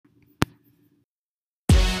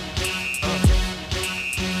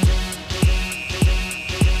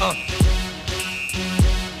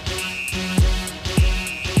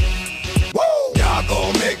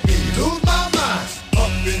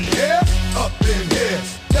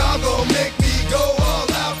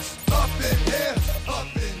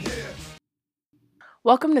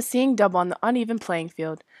Welcome to Seeing Double on the Uneven Playing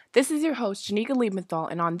Field. This is your host, Janika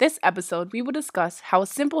Liebenthal, and on this episode, we will discuss how a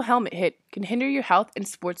simple helmet hit can hinder your health and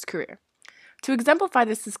sports career. To exemplify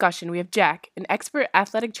this discussion, we have Jack, an expert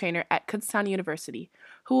athletic trainer at Kutztown University,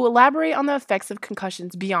 who will elaborate on the effects of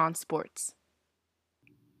concussions beyond sports.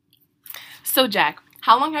 So, Jack,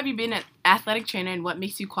 how long have you been an athletic trainer, and what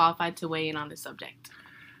makes you qualified to weigh in on this subject?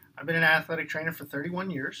 I've been an athletic trainer for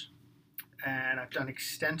 31 years. And I've done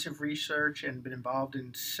extensive research and been involved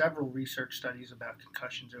in several research studies about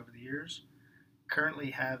concussions over the years. Currently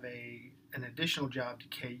have an additional job to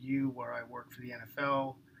KU where I work for the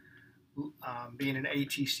NFL. Being an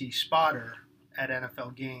ATC spotter at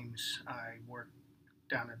NFL games, I work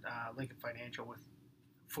down at Lincoln Financial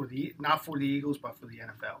not for the Eagles, but for the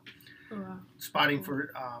NFL. Oh, wow. Spotting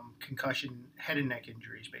for concussion, head and neck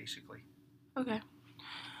injuries, basically. Okay.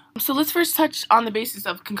 So let's first touch on the basis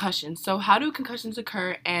of concussions. So how do concussions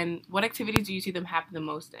occur, and what activities do you see them happen the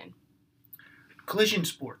most in? Collision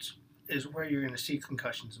sports is where you're going to see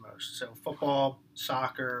concussions most. So football,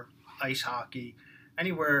 soccer, ice hockey,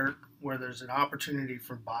 anywhere where there's an opportunity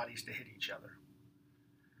for bodies to hit each other.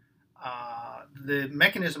 The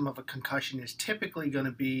mechanism of a concussion is typically going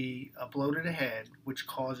to be a blow to the head, which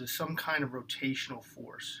causes some kind of rotational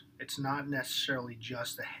force. It's not necessarily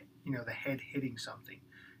just the head hitting something.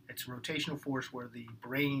 It's rotational force where the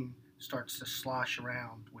brain starts to slosh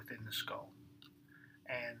around within the skull.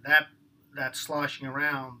 And that sloshing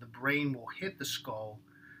around, the brain will hit the skull,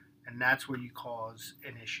 and that's where you cause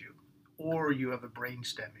an issue. Or you have a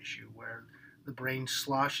brainstem issue where the brain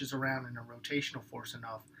sloshes around in a rotational force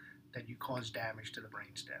enough that you cause damage to the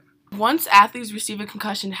brainstem. Once athletes receive a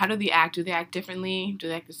concussion, how do they act? Do they act differently? Do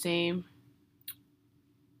they act the same?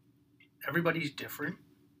 Everybody's different,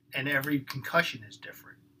 and every concussion is different.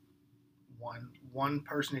 One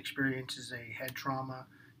person experiences a head trauma,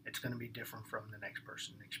 it's going to be different from the next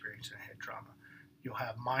person experiencing a head trauma. You'll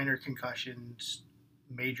have minor concussions,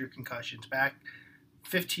 major concussions. Back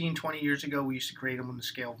 15, 20 years ago, we used to grade them on the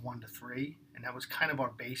scale of 1 to 3, and that was kind of our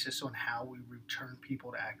basis on how we return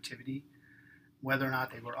people to activity, whether or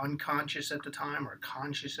not they were unconscious at the time or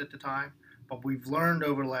conscious at the time. But we've learned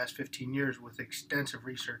over the last 15 years with extensive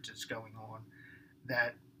research that's going on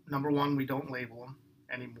that, number one, we don't label them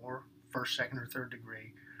anymore. First, second, or third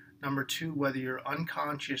degree. Number two, whether you're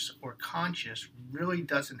unconscious or conscious really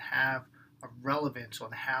doesn't have a relevance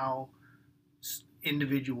on how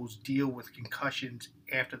individuals deal with concussions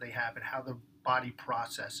after they happen, how the body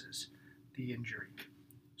processes the injury.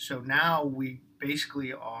 So now we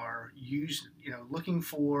basically are looking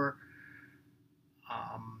for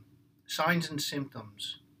signs and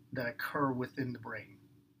symptoms that occur within the brain.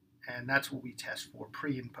 And that's what we test for,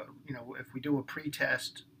 pre and post. If we do a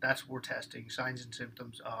pre-test, that's what we're testing, signs and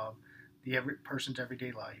symptoms of the person's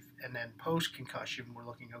everyday life. And then post-concussion, we're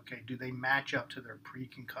looking, okay, do they match up to their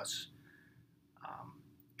pre-concuss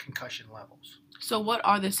concussion levels? So what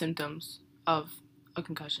are the symptoms of a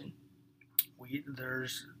concussion?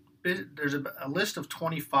 There's a list of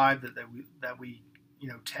 25 that we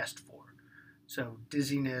test for. So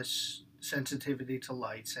dizziness, sensitivity to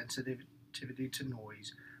light, sensitivity to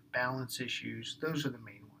noise, balance issues, those are the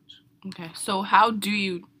main ones. Okay, so how do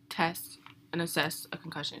you test and assess a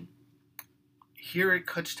concussion? Here at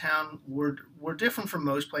Kutztown, we're different from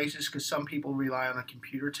most places because some people rely on a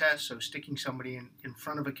computer test, so sticking somebody in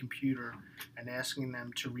front of a computer and asking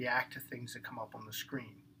them to react to things that come up on the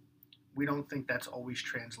screen. We don't think that's always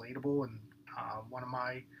translatable, and one of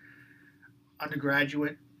my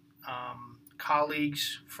undergraduate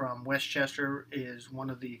colleagues from Westchester is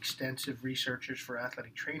one of the extensive researchers for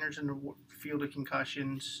athletic trainers in the field of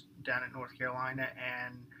concussions down at North Carolina,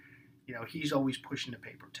 and he's always pushing the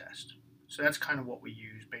paper test. So that's kind of what we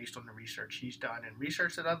use based on the research he's done and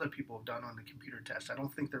research that other people have done on the computer test. I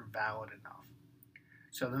don't think they're valid enough.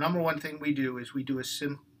 So the number one thing we do is we do a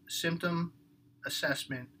symptom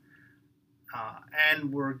assessment,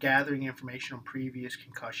 and we're gathering information on previous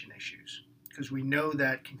concussion issues because we know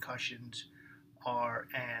that concussions are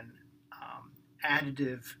an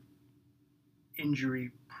additive injury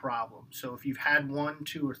problem. So if you've had 1,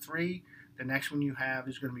 2, or 3, the next one you have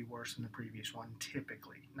is going to be worse than the previous one,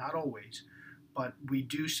 typically. Not always, but we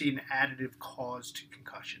do see an additive cause to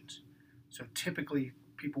concussions. So typically,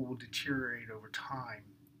 people will deteriorate over time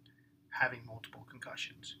having multiple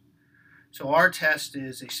concussions. So our test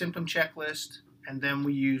is a symptom checklist, and then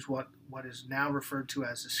we use what is now referred to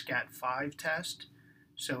as the SCAT-5 test.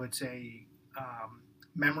 So it's a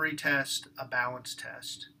memory test, a balance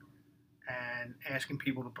test, and asking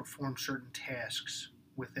people to perform certain tasks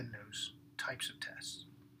within those types of tests.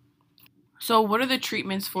 So what are the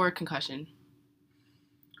treatments for a concussion?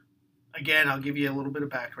 Again, I'll give you a little bit of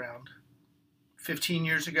background. 15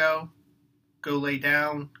 years ago, go lay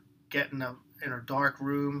down, get in a dark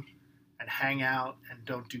room, and hang out and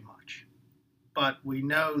don't do much. But we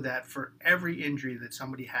know that for every injury that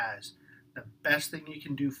somebody has, the best thing you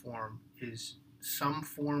can do for them is some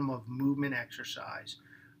form of movement exercise.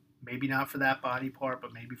 Maybe not for that body part,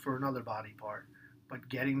 but maybe for another body part. But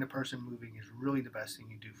getting the person moving is really the best thing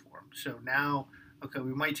you do for them. So now, okay,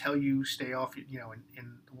 we might tell you stay off, in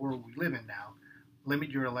the world we live in now, limit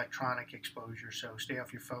your electronic exposure. So stay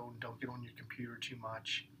off your phone, don't get on your computer too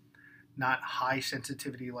much. Not high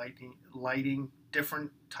sensitivity lighting,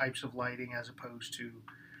 different types of lighting as opposed to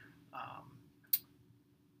um,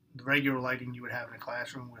 the regular lighting you would have in a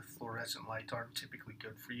classroom with fluorescent lights aren't typically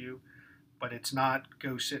good for you, but it's not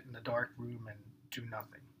go sit in the dark room and do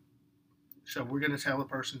nothing. So we're going to tell a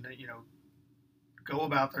person that, go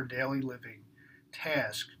about their daily living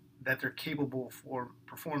task that they're capable for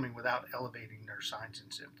performing without elevating their signs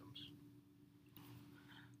and symptoms.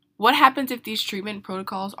 What happens if these treatment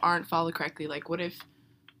protocols aren't followed correctly? Like, what if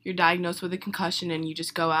you're diagnosed with a concussion and you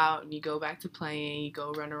just go out and you go back to playing, you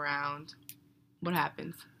go run around? What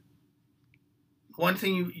happens? One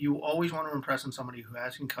thing you always want to impress on somebody who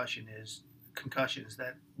has concussions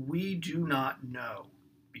that we do not know,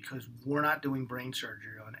 because we're not doing brain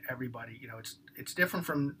surgery on everybody. It's different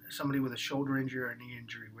from somebody with a shoulder injury or a knee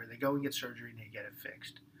injury where they go and get surgery and they get it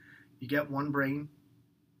fixed. You get one brain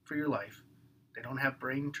for your life. They don't have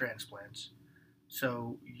brain transplants.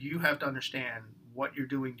 So you have to understand what you're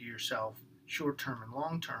doing to yourself, short term and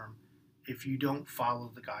long term, if you don't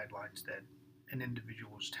follow the guidelines that an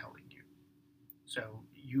individual is telling you. So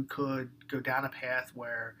you could go down a path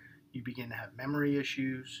where you begin to have memory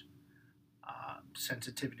issues,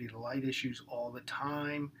 sensitivity to light issues all the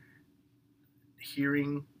time,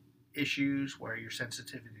 hearing issues where your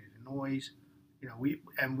sensitivity to noise.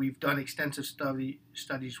 We've done extensive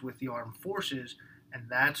studies with the armed forces, and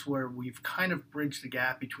that's where we've kind of bridged the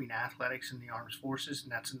gap between athletics and the armed forces,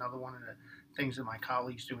 and that's another one of the things that my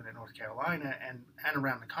colleagues doing in North Carolina and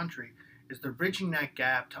around the country is they're bridging that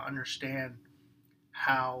gap to understand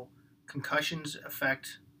how concussions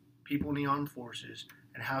affect people in the armed forces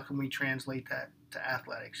and how can we translate that to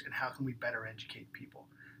athletics and how can we better educate people.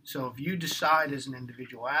 So if you decide as an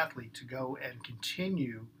individual athlete to go and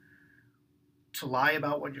continue to lie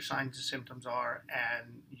about what your signs and symptoms are,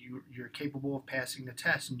 and you're capable of passing the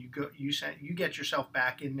test, and you get yourself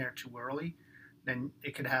back in there too early, then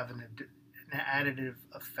it could have an additive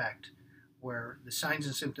effect where the signs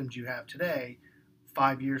and symptoms you have today,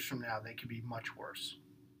 5 years from now, they could be much worse.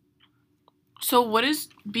 So, what is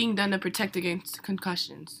being done to protect against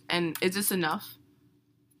concussions? And is this enough?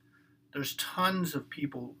 There's tons of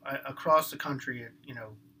people across the country at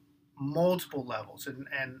multiple levels, and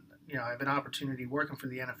I have an opportunity working for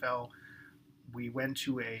the NFL. We went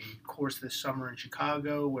to a course this summer in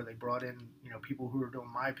Chicago where they brought in people who are doing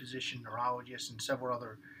my position, neurologists, and several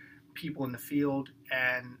other people in the field.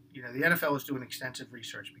 And the NFL is doing extensive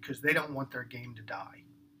research because they don't want their game to die.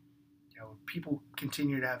 People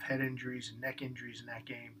continue to have head injuries and neck injuries in that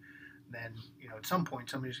game. Then at some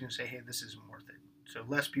point somebody's going to say, hey, this isn't worth it. So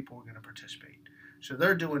less people are going to participate. So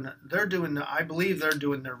I believe they're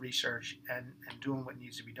doing their research and doing what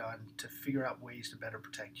needs to be done to figure out ways to better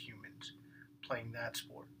protect humans playing that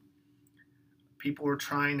sport. People are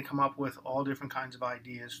trying to come up with all different kinds of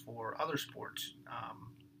ideas for other sports,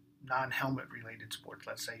 non-helmet related sports,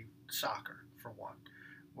 let's say soccer for one,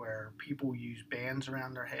 where people use bands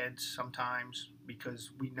around their heads sometimes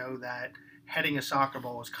because we know that heading a soccer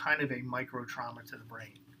ball is kind of a micro trauma to the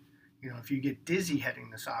brain. If you get dizzy heading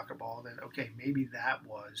the soccer ball, then okay, maybe that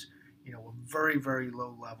was, a very, very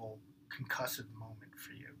low level concussive moment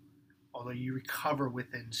for you. Although you recover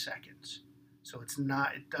within seconds. So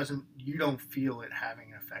you don't feel it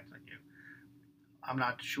having an effect on you. I'm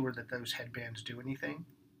not sure that those headbands do anything.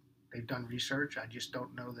 They've done research. I just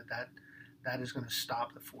don't know that is going to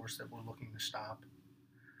stop the force that we're looking to stop.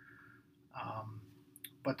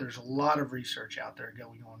 But there's a lot of research out there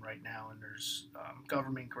going on right now, and there's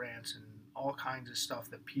government grants and all kinds of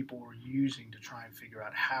stuff that people are using to try and figure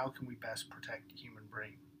out how can we best protect the human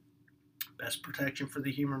brain. Best protection for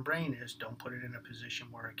the human brain is don't put it in a position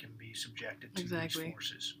where it can be subjected to these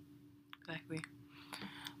forces. Exactly.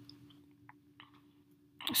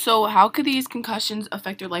 So how could these concussions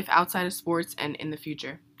affect your life outside of sports and in the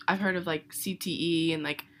future? I've heard of like CTE and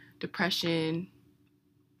like depression.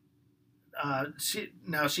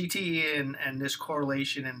 Now CTE and this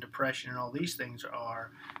correlation and depression and all these things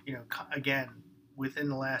are, again, within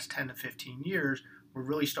the last 10 to 15 years, we're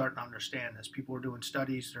really starting to understand this. People are doing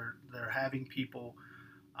studies. They're having people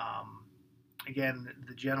again,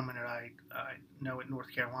 the gentleman that I know at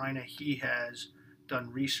North Carolina, he has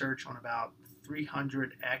done research on about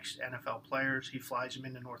 300 ex NFL players. He flies them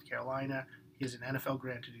into North Carolina. He has an NFL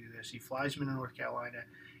grant to do this. He flies them into North Carolina.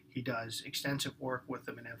 He does extensive work with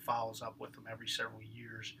them and then follows up with them every several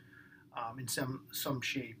years in some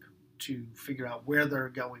shape to figure out where they're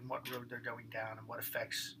going, what road they're going down, and what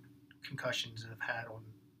effects concussions have had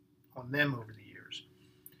on them over the years.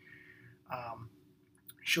 Um,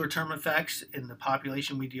 Short-term effects in the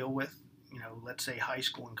population we deal with, let's say high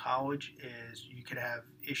school and college, is you could have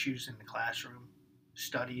issues in the classroom,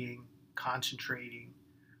 studying, concentrating,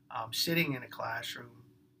 sitting in a classroom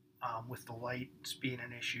with the lights being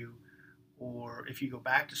an issue, or if you go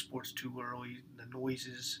back to sports too early, the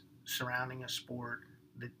noises surrounding a sport,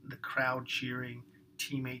 the crowd cheering,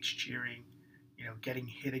 teammates cheering, getting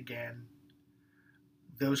hit again,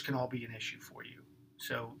 those can all be an issue for you.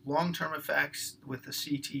 So long-term effects with the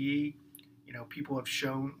CTE, people have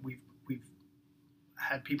shown we've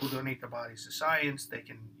had people donate their bodies to science. They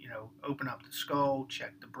can open up the skull,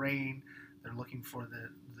 check the brain. They're looking for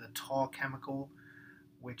the tau chemical,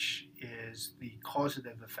 which is the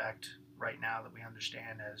causative effect right now that we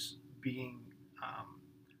understand as being a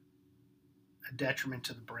detriment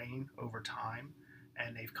to the brain over time.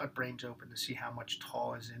 And they've cut brains open to see how much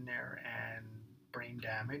tau is in there and brain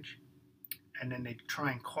damage. And then they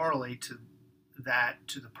try and correlate that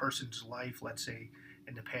to the person's life, let's say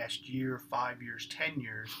in the past year, 5 years, 10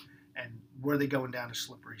 years, and were they going down a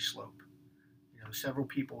slippery slope? Several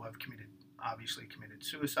people have obviously committed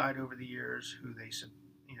suicide over the years, who they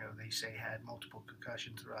say had multiple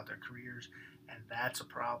concussions throughout their careers, and that's a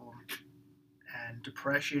problem. And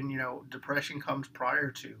depression comes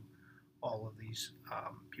prior to all of these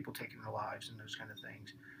people taking their lives and those kind of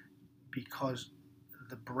things, because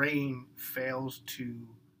the brain fails to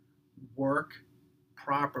work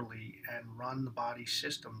properly and run the body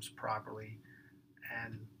systems properly,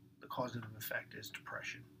 and the causative effect is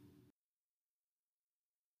depression.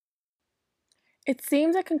 It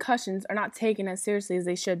seems that concussions are not taken as seriously as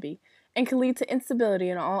they should be and can lead to instability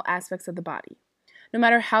in all aspects of the body. No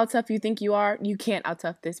matter how tough you think you are, you can't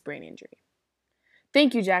out-tough this brain injury.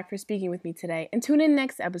 Thank you, Jack, for speaking with me today, and tune in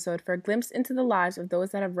next episode for a glimpse into the lives of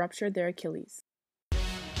those that have ruptured their Achilles.